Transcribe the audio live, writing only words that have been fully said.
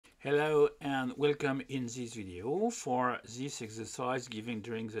Hello and welcome in this video for this exercise given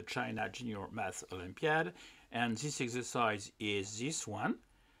during the China Junior Math Olympiad, and this exercise is this one.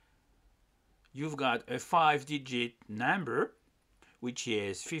 You've got a 5-digit number which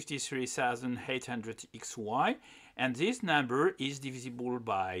is 53,800xy, and this number is divisible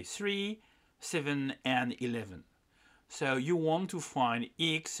by 3, 7 and 11. So you want to find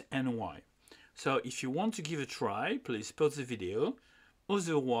x and y. So if you want to give a try, please pause the video.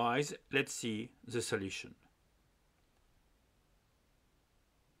 Otherwise, let's see the solution.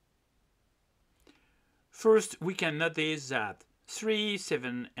 First, we can notice that 3,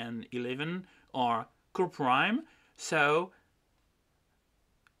 7, and 11 are coprime, so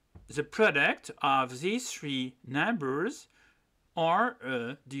the product of these three numbers are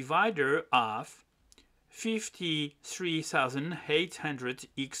a divisor of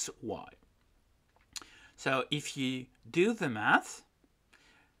 53,800xy. So if you do the math,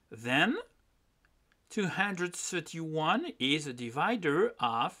 then 231 is a divisor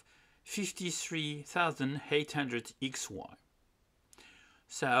of 53,800xy.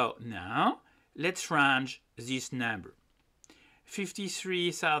 So now let's range this number.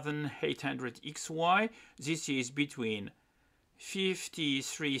 53,800xy, this is between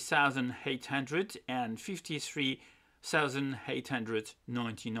 53,800 and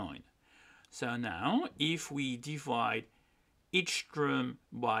 53,899. So now if we divide each term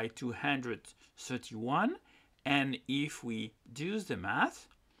by 231, and if we do the math,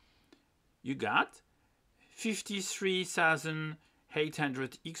 you got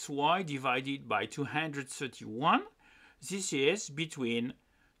 53,800xy divided by 231. This is between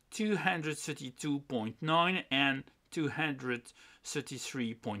 232.9 and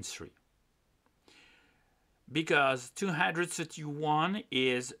 233.3. Because 231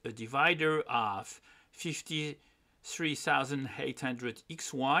 is a divisor of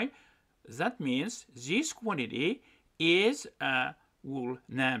 53,800xy, that means this quantity is a whole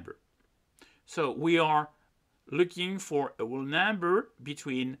number. So we are looking for a whole number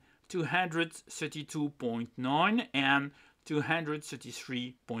between 232.9 and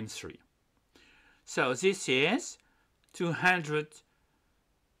 233.3. So this is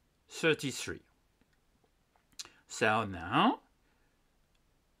 233. So now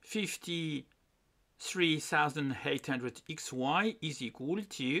 53,800xy is equal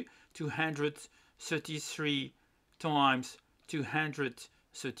to 233 times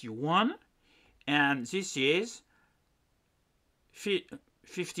 231, and this is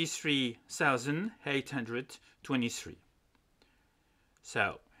 53,823.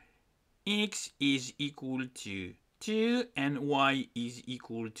 So x is equal to 2 and y is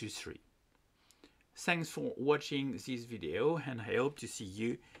equal to 3. Thanks for watching this video, and I hope to see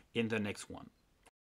you in the next one.